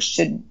entrepreneurs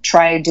should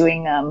try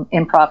doing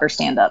improv or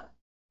stand-up.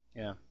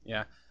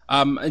 Yeah.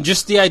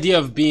 Just the idea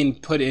of being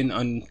put in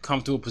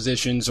uncomfortable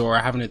positions or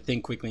having to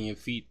think quickly on your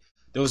feet,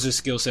 those are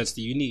skill sets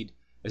that you need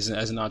as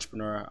an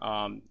entrepreneur.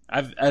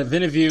 I've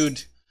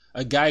interviewed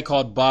a guy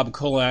called Bob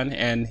Colan,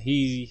 and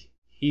he's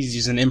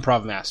just an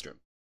improv master.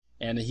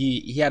 And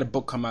he had a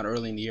book come out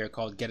early in the year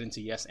called Get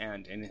Into Yes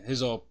And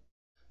his whole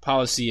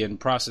policy and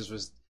process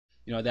was,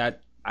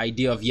 that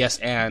idea of yes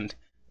and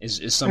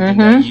is something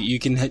that you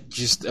can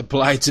just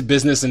apply to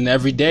business and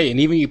every day, and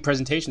even your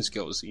presentation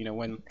skills.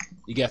 When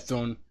you get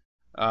thrown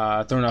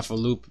off a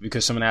loop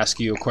because someone asks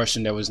you a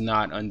question that was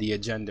not on the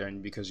agenda,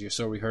 and because you're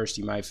so rehearsed,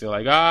 you might feel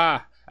like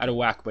out of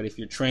whack. But if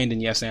you're trained in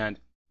yes and,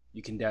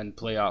 you can then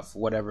play off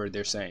whatever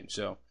they're saying.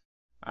 So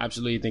I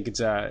absolutely think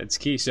it's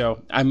key.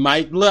 So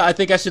I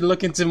think I should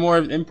look into more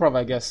improv,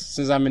 I guess,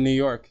 since I'm in New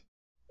York.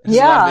 There's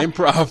a lot of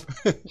improv.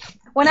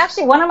 When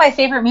actually one of my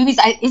favorite movies,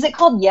 is it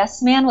called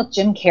Yes Man with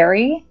Jim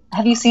Carrey?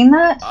 Have you seen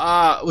that?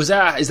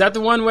 Is that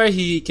the one where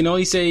he can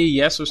only say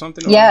yes or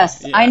something?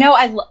 Yes, yeah. I know.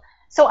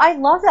 So I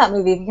love that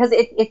movie because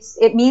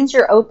it means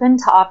you're open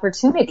to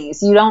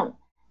opportunities.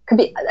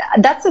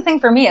 That's the thing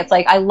for me. It's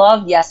like, I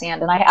love yes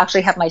and I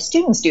actually have my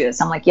students do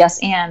this. I'm like, yes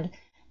and,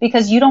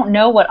 because you don't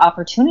know what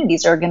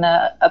opportunities are going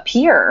to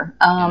appear.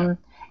 And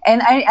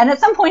at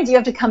some point you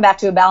have to come back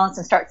to a balance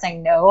and start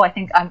saying no. I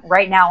think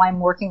right now I'm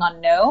working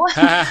on no.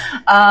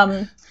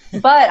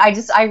 But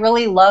I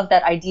really love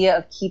that idea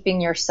of keeping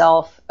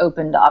yourself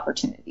open to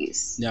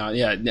opportunities.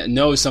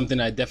 No is something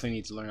I definitely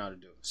need to learn how to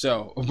do.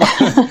 So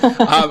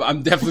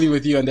I'm definitely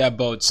with you on that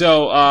boat.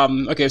 So,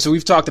 okay. So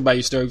we've talked about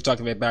your story. We've talked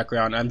about your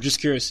background. I'm just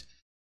curious,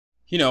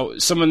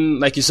 someone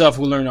like yourself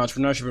who learned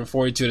entrepreneurship from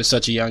 42 at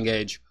such a young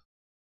age,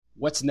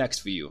 what's next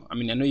for you? I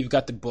mean, I know you've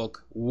got the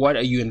book. What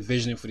are you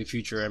envisioning for the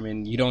future? I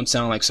mean, you don't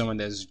sound like someone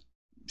that's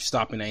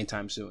stopping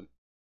anytime soon.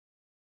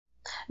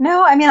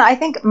 No, I mean, I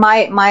think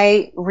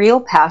my real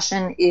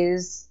passion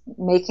is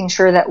making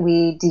sure that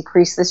we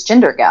decrease this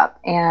gender gap.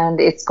 And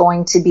it's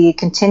going to be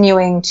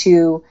continuing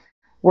to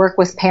work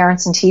with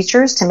parents and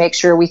teachers to make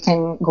sure we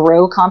can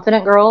grow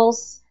confident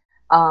girls,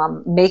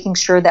 making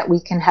sure that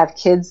we can have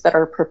kids that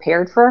are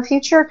prepared for our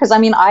future. Because, I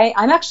mean,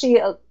 I'm actually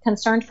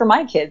concerned for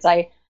my kids.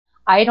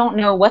 I don't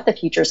know what the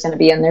future is going to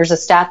be. And there's a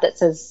stat that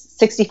says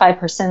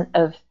 65%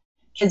 of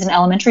kids in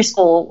elementary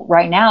school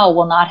right now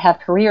will not have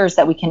careers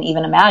that we can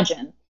even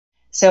imagine.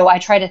 So I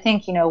try to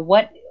think,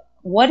 what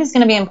is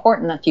going to be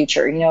important in the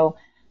future?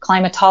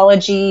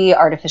 Climatology,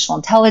 artificial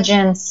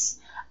intelligence,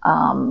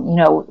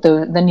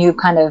 the new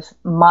kind of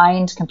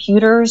mind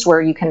computers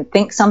where you can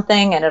think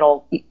something and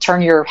it'll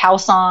turn your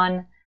house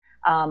on.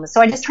 So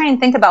I just try and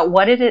think about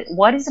what is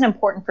it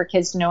important for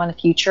kids to know in the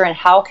future, and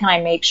how can I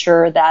make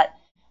sure that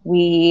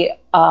we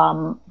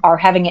are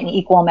having an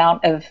equal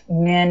amount of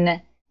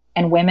men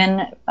and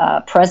women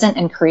present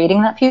in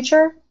creating that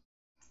future.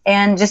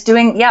 And just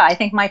I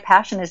think my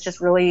passion is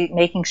just really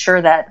making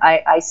sure that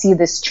I see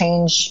this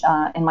change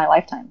in my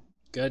lifetime.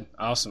 Good.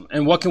 Awesome.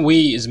 And what can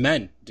we as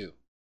men do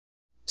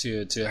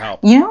to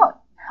help?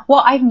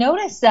 Well, I've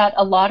noticed that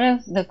a lot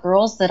of the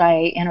girls that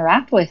I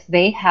interact with,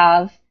 they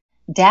have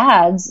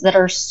dads that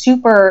are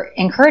super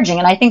encouraging.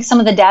 And I think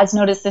some of the dads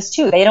notice this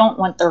too. They don't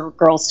want their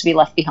girls to be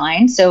left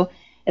behind. So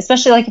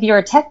especially like if you're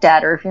a tech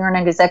dad or if you're in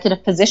an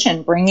executive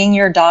position, bringing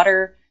your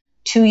daughter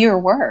to your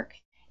work,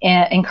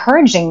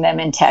 encouraging them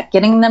in tech,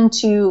 getting them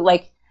to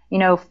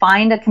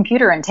find a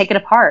computer and take it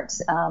apart,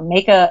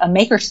 make a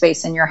maker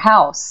space in your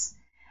house.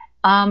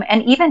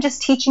 And even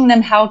just teaching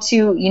them how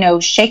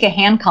to, shake a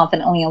hand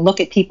confidently and look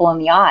at people in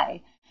the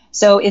eye.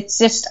 So it's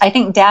just, I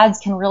think dads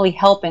can really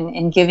help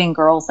in giving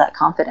girls that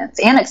confidence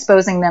and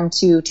exposing them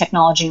to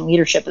technology and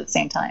leadership at the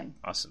same time.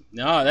 Awesome.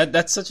 No,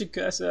 that's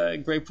a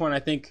great point. I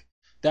think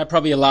that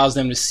probably allows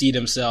them to see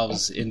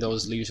themselves in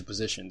those leadership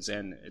positions,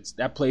 and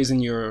that plays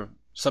in your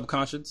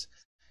subconscious.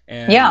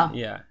 And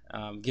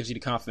gives you the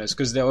confidence,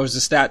 because there was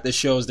a stat that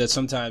shows that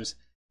sometimes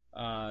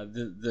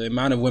the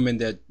amount of women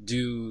that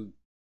do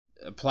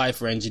apply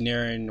for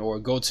engineering or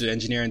go to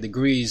engineering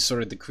degrees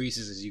sort of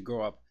decreases as you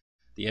grow up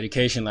the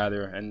education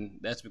ladder, and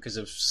that's because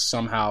of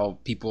somehow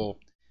people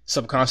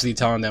subconsciously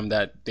telling them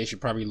that they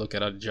should probably look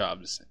at other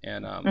jobs.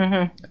 And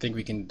I think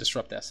we can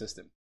disrupt that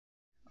system.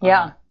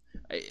 Yeah.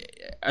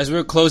 As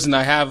we're closing,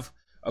 I have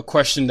a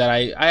question that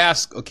I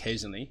ask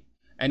occasionally,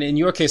 and in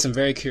your case, I'm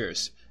very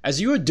curious. As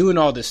you were doing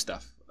all this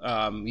stuff,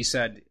 you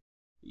said,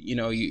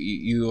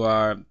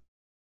 you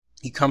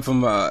come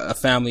from a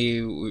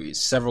family with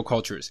several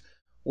cultures.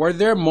 Were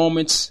there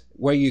moments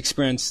where you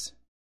experienced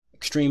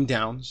extreme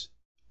downs?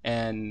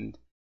 And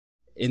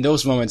in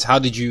those moments, how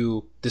did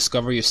you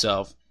discover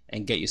yourself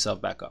and get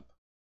yourself back up?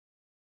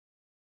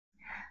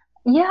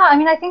 Yeah, I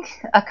mean, I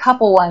think a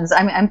couple ones.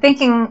 I'm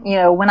thinking,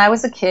 when I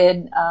was a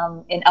kid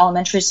in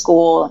elementary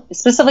school,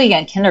 specifically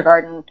in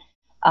kindergarten,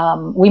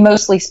 we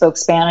mostly spoke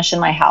Spanish in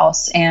my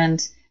house, and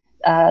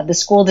the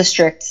school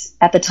district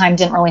at the time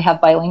didn't really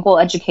have bilingual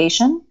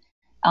education.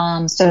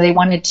 So they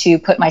wanted to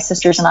put my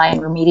sisters and I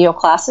in remedial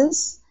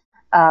classes.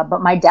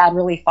 But my dad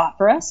really fought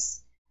for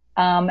us.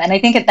 And I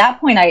think at that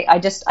point,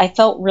 I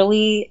felt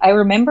really, I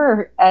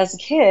remember as a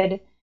kid,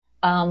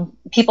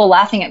 people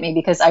laughing at me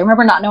because I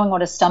remember not knowing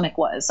what a stomach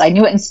was. I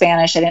knew it in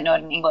Spanish. I didn't know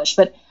it in English,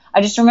 but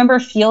I just remember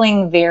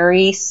feeling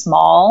very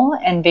small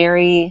and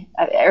I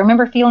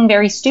remember feeling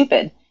very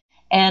stupid.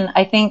 And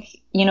I think,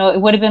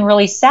 it would have been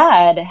really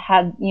sad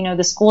had,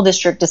 the school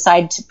district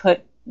decided to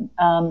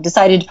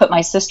put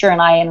my sister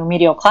and I in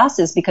remedial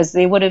classes, because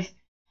that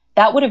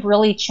would have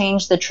really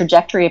changed the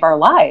trajectory of our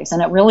lives,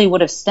 and it really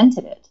would have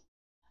stinted it.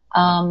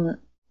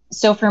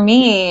 So for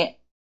me,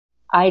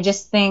 I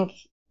just think,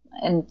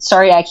 and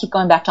sorry, I keep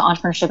going back to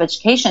entrepreneurship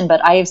education,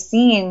 but I have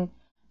seen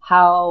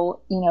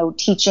how,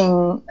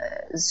 teaching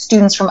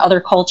students from other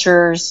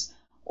cultures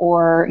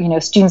or,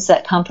 students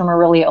that come from a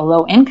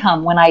low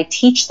income, when I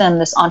teach them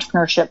this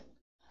entrepreneurship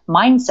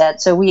mindset.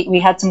 So we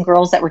had some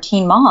girls that were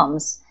teen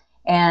moms,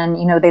 and,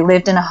 they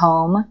lived in a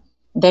home.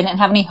 They didn't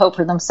have any hope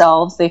for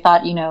themselves. They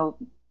thought,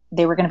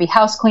 they were going to be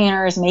house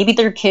cleaners. Maybe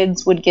their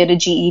kids would get a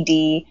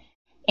GED.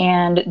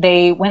 And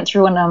they went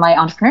through one of my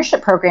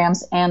entrepreneurship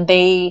programs, and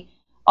they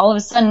all of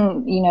a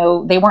sudden,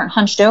 they weren't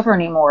hunched over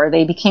anymore.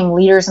 They became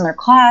leaders in their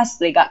class.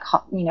 They got,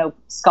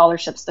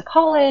 scholarships to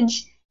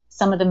college.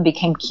 Some of them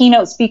became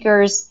keynote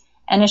speakers.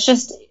 And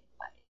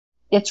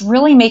it's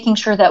really making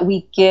sure that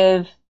we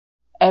give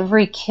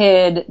every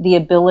kid the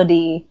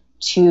ability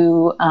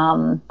to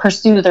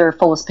pursue their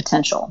fullest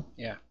potential.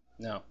 Yeah,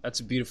 no, that's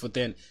a beautiful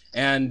thing.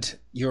 And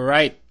you're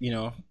right.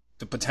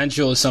 The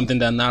potential is something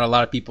that not a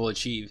lot of people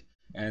achieve.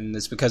 And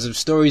it's because of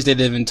stories that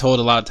they've been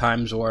told a lot of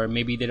times, or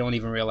maybe they don't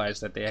even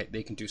realize that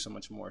they can do so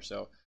much more.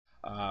 So,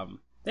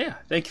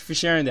 thank you for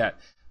sharing that.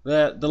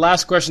 The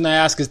last question I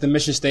ask is the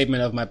mission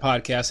statement of my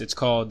podcast. It's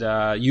called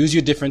 "Use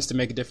Your Difference to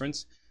Make a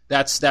Difference."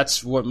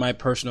 That's what my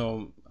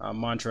personal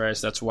mantra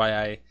is. That's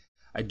why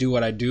I do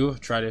what I do.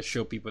 Try to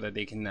show people that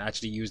they can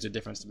actually use their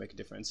difference to make a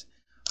difference.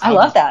 I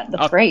love that.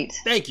 That's great.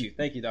 Thank you,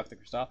 Dr.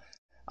 Cristal.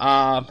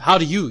 How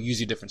do you use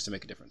your difference to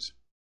make a difference?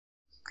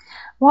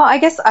 Well, I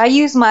guess I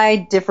use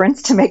my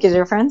difference to make a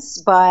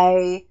difference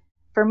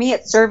for me,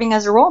 it's serving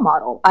as a role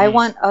model. I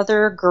want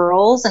other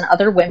girls and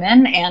other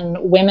women and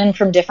women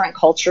from different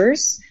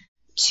cultures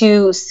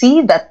to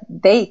see that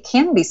they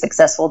can be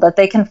successful, that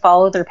they can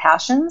follow their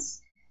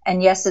passions.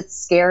 And yes, it's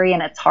scary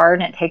and it's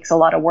hard and it takes a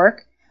lot of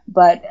work,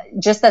 but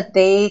just that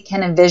they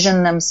can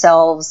envision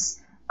themselves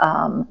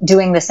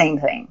doing the same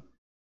thing.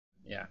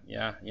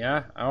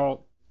 Yeah.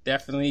 I'll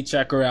definitely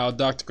check her out.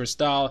 Dr.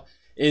 Cristal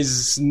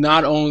is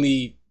not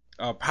only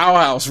a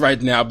powerhouse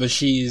right now, but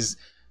she's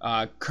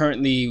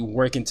currently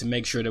working to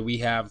make sure that we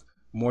have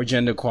more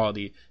gender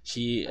equality.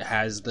 She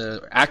has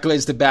the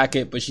accolades to back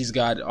it, but she's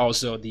got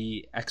also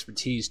the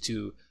expertise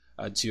to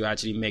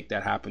actually make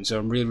that happen. So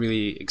I'm really,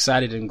 really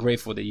excited and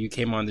grateful that you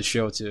came on the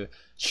show to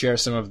share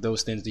some of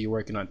those things that you're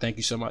working on. Thank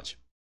you so much.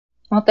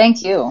 Well,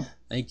 thank you.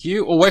 Thank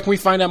you. Well, where can we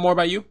find out more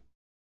about you?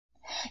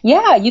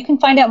 Yeah, you can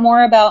find out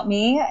more about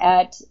me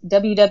at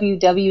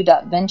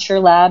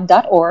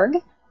www.venturelab.org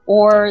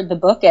or the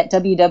book at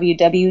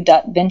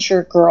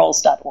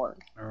www.venturegirls.org.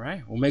 All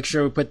right. We'll make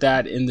sure we put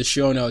that in the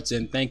show notes.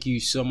 And thank you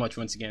so much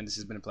once again. This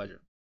has been a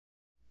pleasure.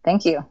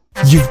 Thank you.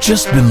 You've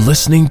just been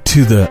listening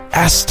to the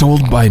As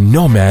Told by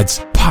Nomads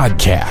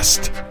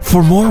podcast.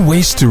 For more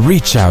ways to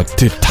reach out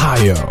to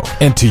Tayo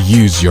and to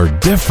use your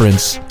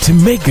difference to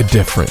make a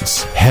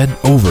difference, head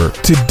over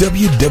to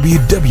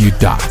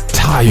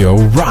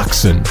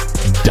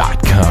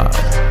www.tayoroxen.com.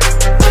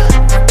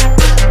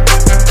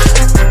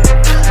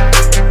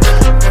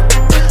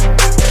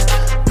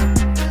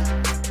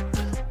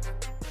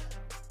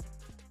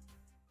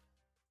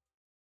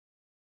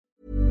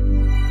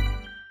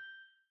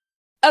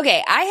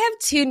 Okay, I have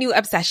two new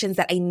obsessions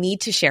that I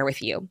need to share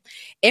with you.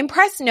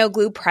 Impress No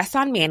Glue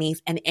Press-On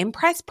Manis and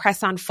Impress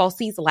Press-On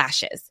Falsies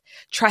Lashes.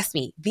 Trust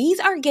me, these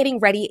are getting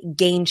ready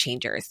game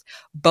changers.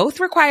 Both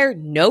require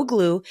no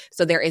glue,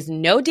 so there is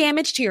no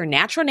damage to your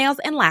natural nails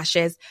and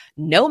lashes,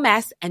 no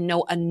mess, and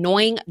no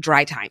annoying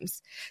dry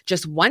times.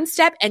 Just one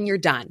step and you're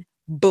done.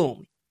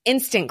 Boom.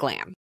 Instant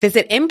glam.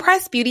 Visit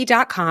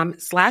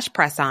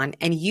impressbeauty.com/presson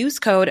and use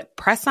code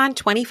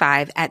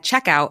PRESSON25 at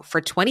checkout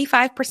for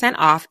 25%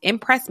 off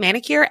Impress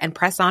Manicure and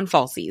Press-On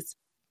Falsies.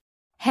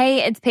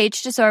 Hey, it's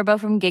Paige DeSorbo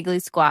from Giggly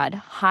Squad.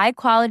 High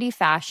quality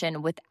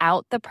fashion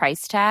without the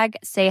price tag.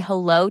 Say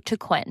hello to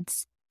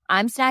Quince.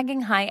 I'm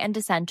snagging high-end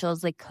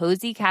essentials like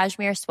cozy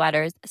cashmere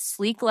sweaters,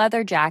 sleek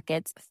leather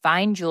jackets,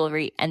 fine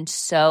jewelry, and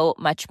so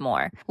much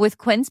more. With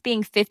Quince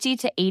being 50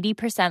 to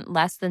 80%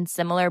 less than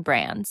similar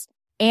brands.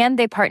 And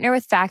they partner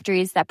with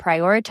factories that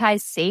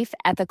prioritize safe,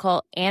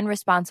 ethical, and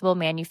responsible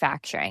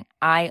manufacturing.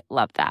 I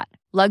love that.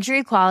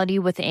 Luxury quality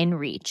within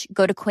reach.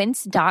 Go to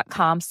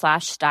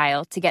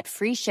quince.com/style to get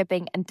free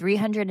shipping and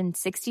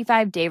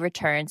 365-day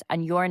returns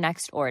on your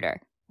next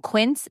order.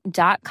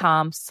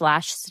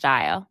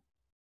 Quince.com/style.